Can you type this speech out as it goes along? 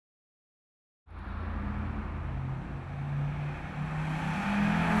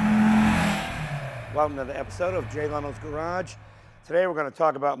Welcome to the episode of Jay Leno's Garage. Today we're going to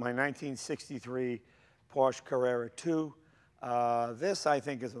talk about my 1963 Porsche Carrera 2. This, I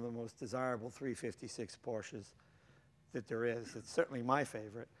think, is one of the most desirable 356 Porsches that there is. It's certainly my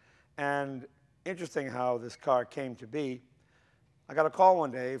favorite. And interesting how this car came to be. I got a call one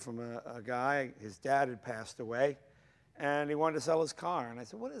day from a guy. His dad had passed away, and he wanted to sell his car. And I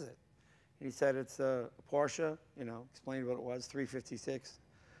said, what is it? And he said, it's a Porsche, explained what it was, 356.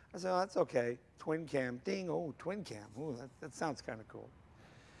 I said, oh, that's okay. Twin cam, ding, oh, twin cam. Ooh, that sounds kind of cool.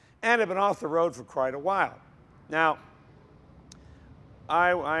 And I've been off the road for quite a while. Now,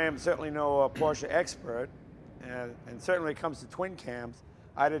 I am certainly no Porsche expert, and certainly when it comes to twin cams,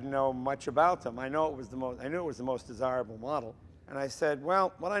 I didn't know much about them. I knew it was the most desirable model. And I said,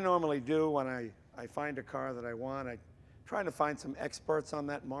 well, what I normally do when I find a car that I want, I try to find some experts on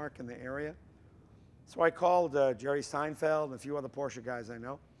that mark in the area. So I called Jerry Seinfeld and a few other Porsche guys I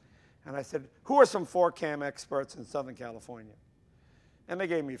know. And I said, who are some 4-cam experts in Southern California? And they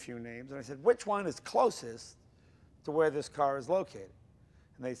gave me a few names. And I said, which one is closest to where this car is located?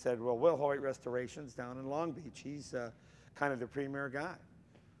 And they said, well, Willhoit Restorations down in Long Beach. He's kind of the premier guy.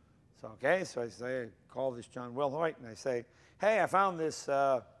 So, okay, so I call this John Willhoit, and I say, hey, I found this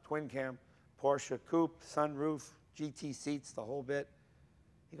twin-cam Porsche coupe, sunroof, GT seats, the whole bit.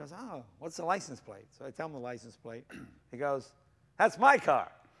 He goes, oh, what's the license plate? So I tell him the license plate. He goes, that's my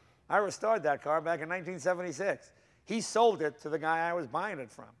car. I restored that car back in 1976. He sold it to the guy I was buying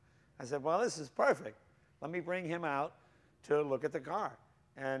it from. I said, well, this is perfect. Let me bring him out to look at the car.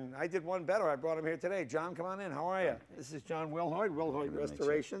 And I did one better. I brought him here today. John, come on in. How are you? This is John Willhoit, Willhoit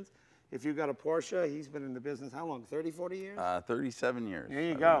Restorations. If you've got a Porsche, he's been in the business how long, 30, 40 years? 37 years. There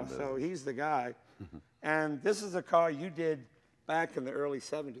you go. So he's the guy. And this is a car you did back in the early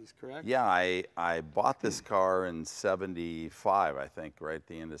 70s, correct? Yeah, I bought this car in 75, I think, right at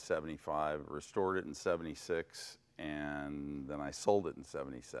the end of 75, restored it in 76, and then I sold it in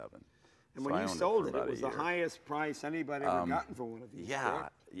 77. And when you sold it, it was the highest price anybody ever gotten for one of these,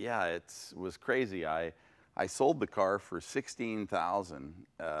 correct? Yeah, it was crazy. I sold the car for $16,000.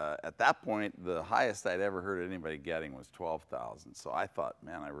 At that point, the highest I'd ever heard anybody getting was $12,000. So I thought,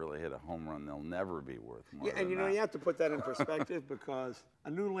 man, I really hit a home run. They'll never be worth more. Yeah, and you have to put that in perspective because a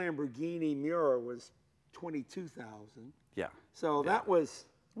new Lamborghini Miura was $22,000. Yeah. So that was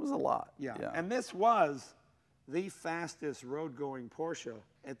a lot. Yeah. And this was the fastest road-going Porsche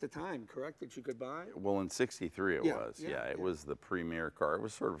at the time, correct, that you could buy? Well, in '63 it was. Yeah, it was the premier car. It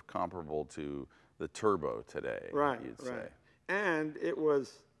was sort of comparable to the Turbo today, you'd say. And it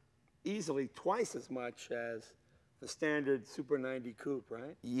was easily twice as much as the standard Super 90 coupe,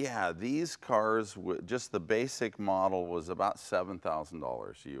 right? Yeah, these cars, just the basic model was about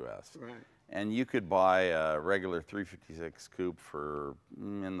 $7,000 US. Right. And you could buy a regular 356 coupe for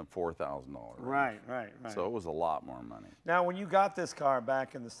in the $4,000 range. Right. So it was a lot more money. Now, when you got this car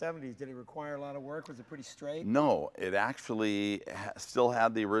back in the 70s, did it require a lot of work? Was it pretty straight? No, it actually still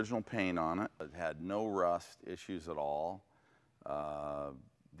had the original paint on it. It had no rust issues at all.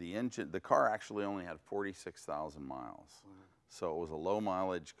 The car actually only had 46,000 miles. So it was a low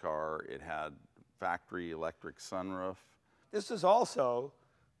mileage car. It had factory electric sunroof. This is also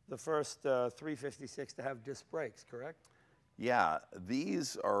the first 356 to have disc brakes, correct? Yeah,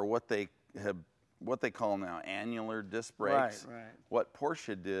 these are what they call now annular disc brakes. Right. What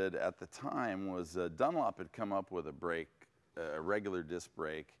Porsche did at the time was Dunlop had come up with a regular disc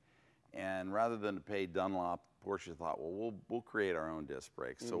brake, and rather than to pay Dunlop, Porsche thought, well, we'll create our own disc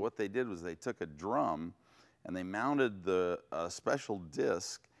brakes. So what they did was they took a drum and they mounted the special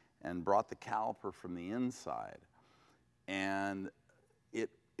disc and brought the caliper from the inside. And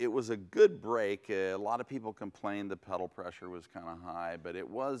it was a good brake. A lot of people complained the pedal pressure was kind of high, but it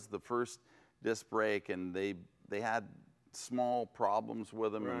was the first disc brake, and they had small problems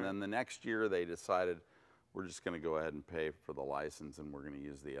with them. And then the next year they decided, we're just going to go ahead and pay for the license, and we're going to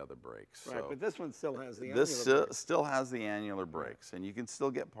use the other brakes. Right, but this one still has the annular brakes. This still has the annular brakes, and you can still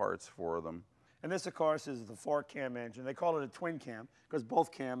get parts for them. And this, of course, is the 4-cam engine. They call it a twin cam because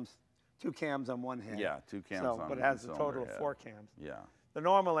both cams, 2 cams on one head. Yeah, 2 cams on one but it has a total of 4 cams. Yeah. The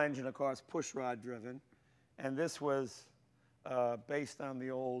normal engine, of course, push rod driven, and this was based on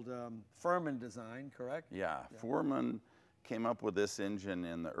the old Furman design, correct? Yeah, Furman came up with this engine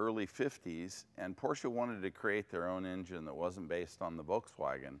in the early 50s, and Porsche wanted to create their own engine that wasn't based on the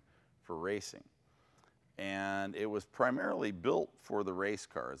Volkswagen for racing. And it was primarily built for the race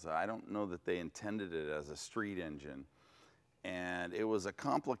cars. I don't know that they intended it as a street engine. And it was a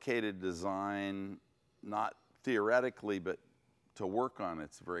complicated design, not theoretically, but to work on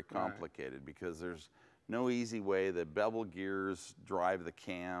it's very complicated because there's no easy way. The bevel gears drive the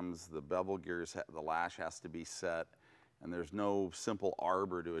cams. The bevel gears, the lash has to be set, and there's no simple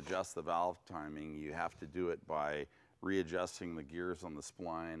arbor to adjust the valve timing. You have to do it by readjusting the gears on the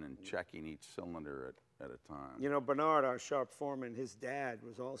spline and checking each cylinder at a time. You know, Bernard, our shop foreman, his dad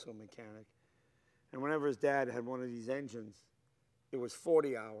was also a mechanic. And whenever his dad had one of these engines, it was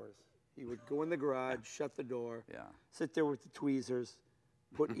 40 hours. He would go in the garage, shut the door, sit there with the tweezers,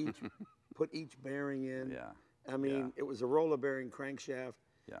 put each bearing in. Yeah. I mean, it was a roller bearing crankshaft.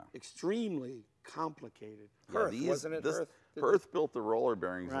 Yeah. Extremely complicated. Perth, wasn't it? Perth built the roller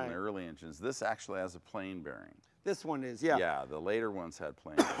bearings in the early engines. This actually has a plain bearing. This one is, yeah. Yeah, the later ones had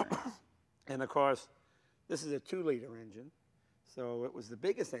plain bearings. And of course, this is a 2-liter engine. So it was the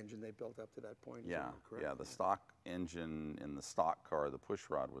biggest engine they built up to that point. Yeah, the stock engine in the stock car, the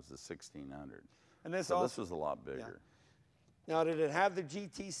pushrod, was the 1600. And this this was a lot bigger. Yeah. Now, did it have the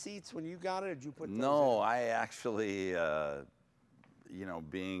GT seats when you got it, or did you put those No, in? I actually, you know,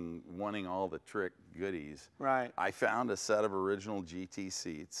 wanting all the trick goodies, I found a set of original GT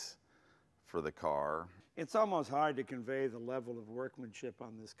seats for the car. It's almost hard to convey the level of workmanship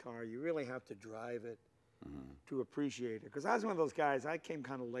on this car. You really have to drive it to appreciate it. Because I was one of those guys, I came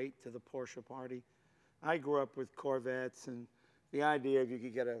kind of late to the Porsche party. I grew up with Corvettes, and the idea of you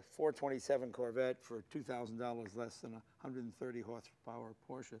could get a 427 Corvette for $2,000 less than a 130 horsepower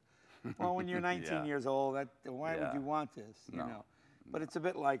Porsche. Well, when you're 19 years old, why would you want this? You know? But it's a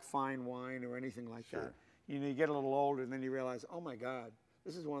bit like fine wine or anything like that. You know, you get a little older, and then you realize, oh my God,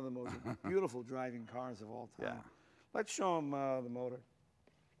 this is one of the most beautiful driving cars of all time. Yeah. Let's show them the motor.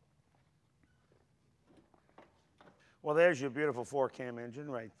 Well, there's your beautiful 4-cam engine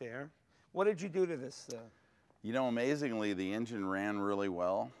right there. What did you do to this? You know, amazingly, the engine ran really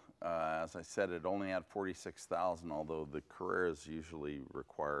well. As I said, it only had 46,000, although the Carreras usually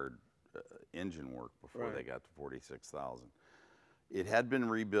required engine work before they got to 46,000. It had been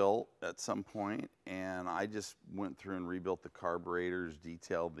rebuilt at some point, and I just went through and rebuilt the carburetors,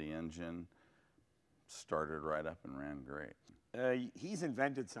 detailed the engine, started right up and ran great. He's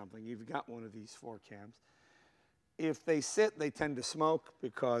invented something. You've got one of these 4-cams. If they sit, they tend to smoke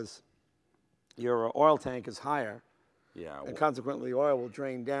because your oil tank is higher. Yeah. And consequently, the oil will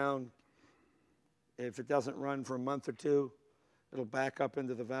drain down. If it doesn't run for a month or two, it'll back up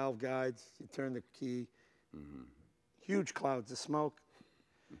into the valve guides. You turn the key. Huge clouds of smoke.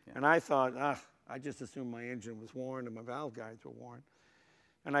 And I thought, I just assumed my engine was worn and my valve guides were worn.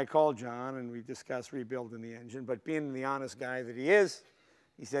 And I called John, and we discussed rebuilding the engine. But being the honest guy that he is,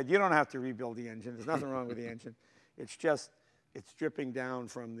 he said, you don't have to rebuild the engine. There's nothing wrong with the engine. It's just, it's dripping down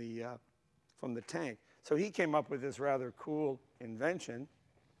from the tank. So he came up with this rather cool invention.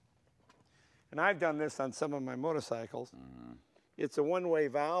 And I've done this on some of my motorcycles. It's a one-way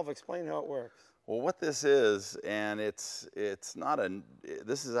valve. Explain how it works. Well, what this is, and it's not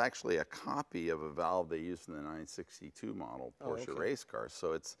this is actually a copy of a valve they used in the 962 model Porsche race car.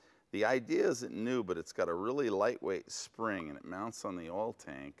 So the idea isn't new, but it's got a really lightweight spring, and it mounts on the oil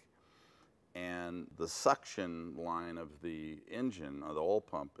tank, and the suction line of the engine, or the oil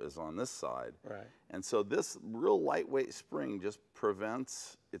pump, is on this side. And so this real lightweight spring just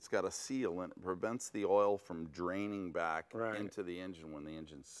prevents, it's got a seal, and it prevents the oil from draining back into the engine when the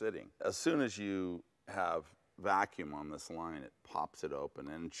engine's sitting. As soon as you have vacuum on this line, it pops it open,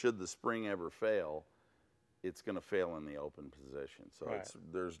 and should the spring ever fail, it's going to fail in the open position. So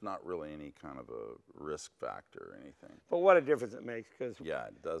there's not really any kind of a risk factor or anything. But what a difference it makes. Because yeah,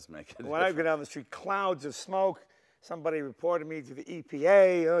 it does make a difference. When I go down the street, clouds of smoke. Somebody reported me to the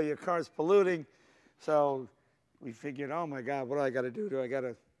EPA, oh, your car's polluting. So we figured, oh my God, what do I got to do? Do I got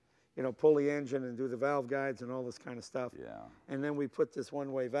to, you know, pull the engine and do the valve guides and all this kind of stuff? Yeah. And then we put this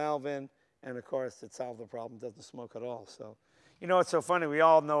one-way valve in, and of course it solved the problem, doesn't smoke at all. So, you know, it's so funny, we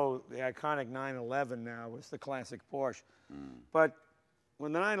all know the iconic 911 now was the classic Porsche. But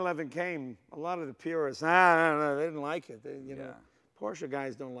when the 911 came, a lot of the purists, no, they didn't like it. They, you know, Porsche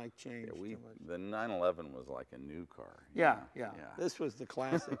guys don't like change too much. The 911 was like a new car. Yeah. This was the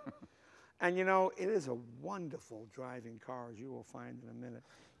classic. And you know, it is a wonderful driving car, as you will find in a minute.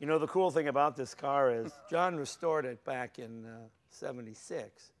 You know, the cool thing about this car is John restored it back in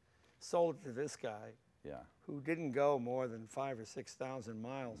 '76, sold it to this guy who didn't go more than 5,000 or 6,000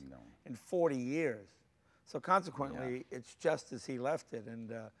 miles in 40 years. So consequently, it's just as he left it.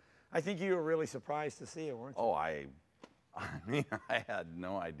 And I think you were really surprised to see it, weren't you? Oh, I mean, I had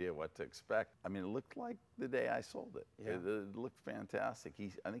no idea what to expect. I mean, it looked like the day I sold it. It looked fantastic.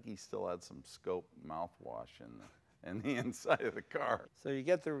 I think he still had some Scope mouthwash in the inside of the car. So you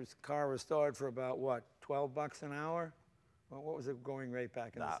get the car restored for about, what, $12 an hour? Well, what was the going rate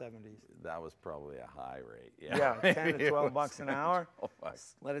back in the 70s? That was probably a high rate. Yeah, 10 to 12 bucks an hour.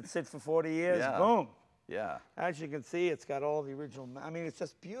 Let it sit for 40 years, Yeah. boom. Yeah. As you can see, it's got all the original, I mean, it's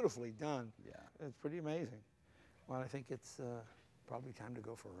just beautifully done. Yeah. It's pretty amazing. Well, I think it's probably time to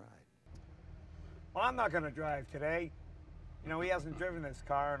go for a ride. Well, I'm not going to drive today. You know, he hasn't driven this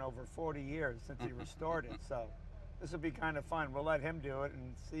car in over 40 years since he restored it, so this will be kind of fun. We'll let him do it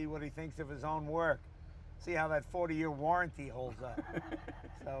and see what he thinks of his own work. See how that 40-year warranty holds up.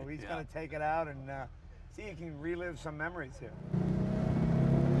 So he's going to take it out and see if he can relive some memories here.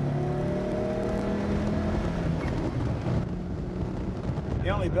 He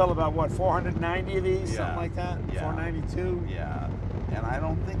only built about, what, 490 of these, something like that? Yeah. 492? Yeah, and I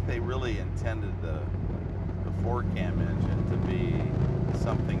don't think they really intended the 4-cam engine to be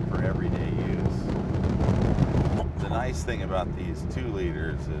something for everyday use. The nice thing about these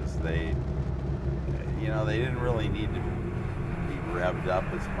 2-liters is they didn't really need to be revved up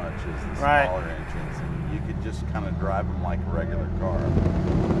as much as the smaller engines. And you could just kind of drive them like a regular car.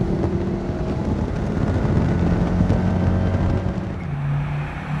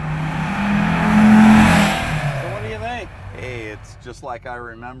 It's just like I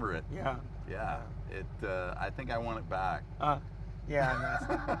remember it. Yeah. Yeah. I think I want it back.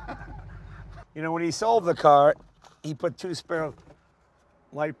 Yeah. You know, when he sold the car, he put 2 spare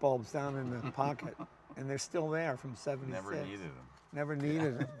light bulbs down in the pocket, and they're still there from '76. Never needed them. Never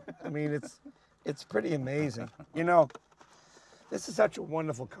needed them. I mean, it's pretty amazing. You know, this is such a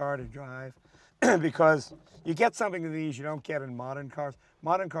wonderful car to drive because you get something of these you don't get in modern cars.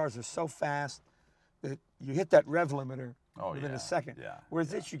 Modern cars are so fast that you hit that rev limiter within a second. Yeah. Whereas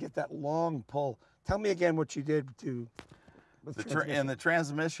this, you get that long pull. Tell me again what you did to in the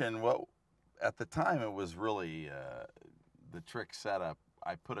transmission. At the time it was really the trick setup.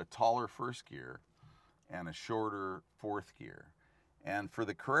 I put a taller first gear and a shorter fourth gear. And for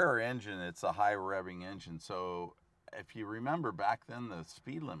the Carrera engine, it's a high revving engine. So if you remember back then, the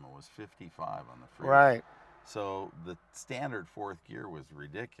speed limit was 55 on the freeway. Right. So the standard fourth gear was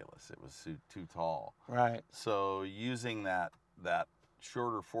ridiculous. It was too tall. Right. So using that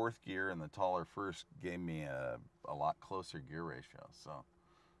shorter fourth gear and the taller first gave me a lot closer gear ratio. So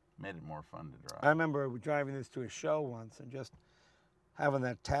made it more fun to drive. I remember driving this to a show once and just having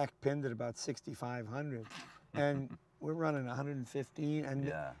that tack pinned at about 6,500, and we're running 115,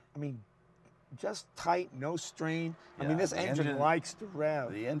 and I mean, just tight, no strain. I mean, this engine likes to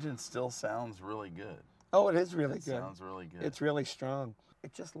rev. The engine still sounds really good. Oh, it is really good. It sounds really good. It's really strong.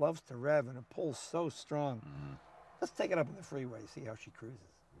 It just loves to rev, and it pulls so strong. Mm-hmm. Let's take it up in the freeway, see how she cruises.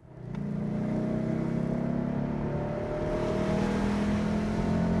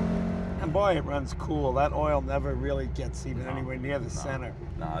 And boy, it runs cool. That oil never really gets even anywhere near the center.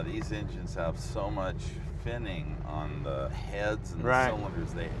 No, these engines have so much finning on the heads and the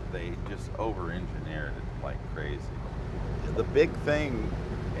cylinders. They just over-engineered it like crazy. The big thing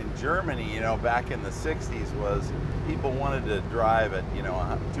in Germany, you know, back in the 60s was people wanted to drive at,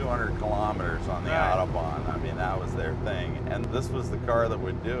 200 kilometers on the Autobahn. I mean, that was their thing. And this was the car that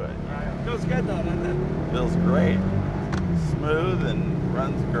would do it. Feels good though, doesn't it? Feels great. Smooth and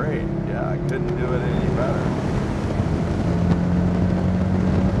runs great. Yeah, I couldn't do it any better.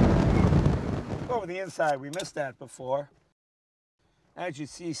 Over the inside, we missed that before. As you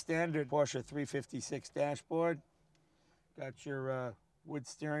see, standard Porsche 356 dashboard. Got your wood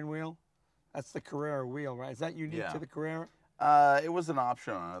steering wheel. That's the Carrera wheel, right? Is that unique to the Carrera? It was an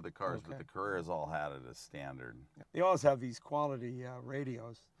option on other cars, but the Carreras all had it as standard. They always have these quality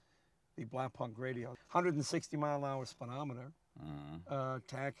radios, the Black Punk radios. 160 mile an hour speedometer.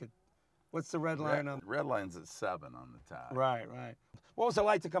 Tack it. What's the red line on? Red line's at 7 on the tag. Right. What was it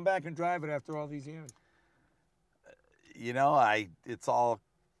like to come back and drive it after all these years? You know, it's all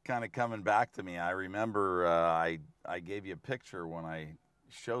kind of coming back to me. I remember I gave you a picture when I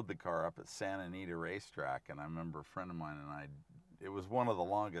showed the car up at Santa Anita Racetrack, and I remember a friend of mine and it was one of the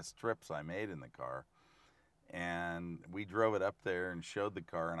longest trips I made in the car. And we drove it up there and showed the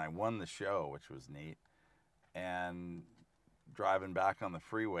car, and I won the show, which was neat. And driving back on the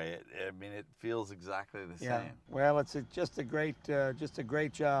freeway, it feels exactly the same. Well, it's just a great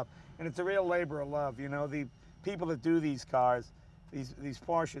job, and it's a real labor of love. You know, the people that do these cars, these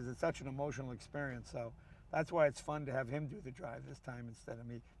Porsches, it's such an emotional experience. So that's why it's fun to have him do the drive this time instead of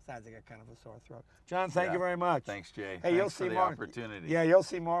me. Besides, I got kind of a sore throat. John, thank you very much. Thanks, Jay. Hey, Thanks for the opportunity. Yeah, you'll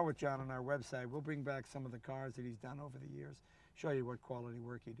see more with John on our website. We'll bring back some of the cars that he's done over the years, show you what quality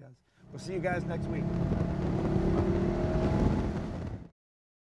work he does. We'll see you guys next week.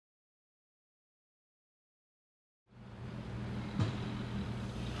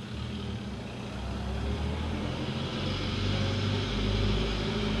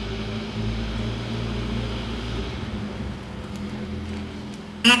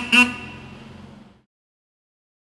 it.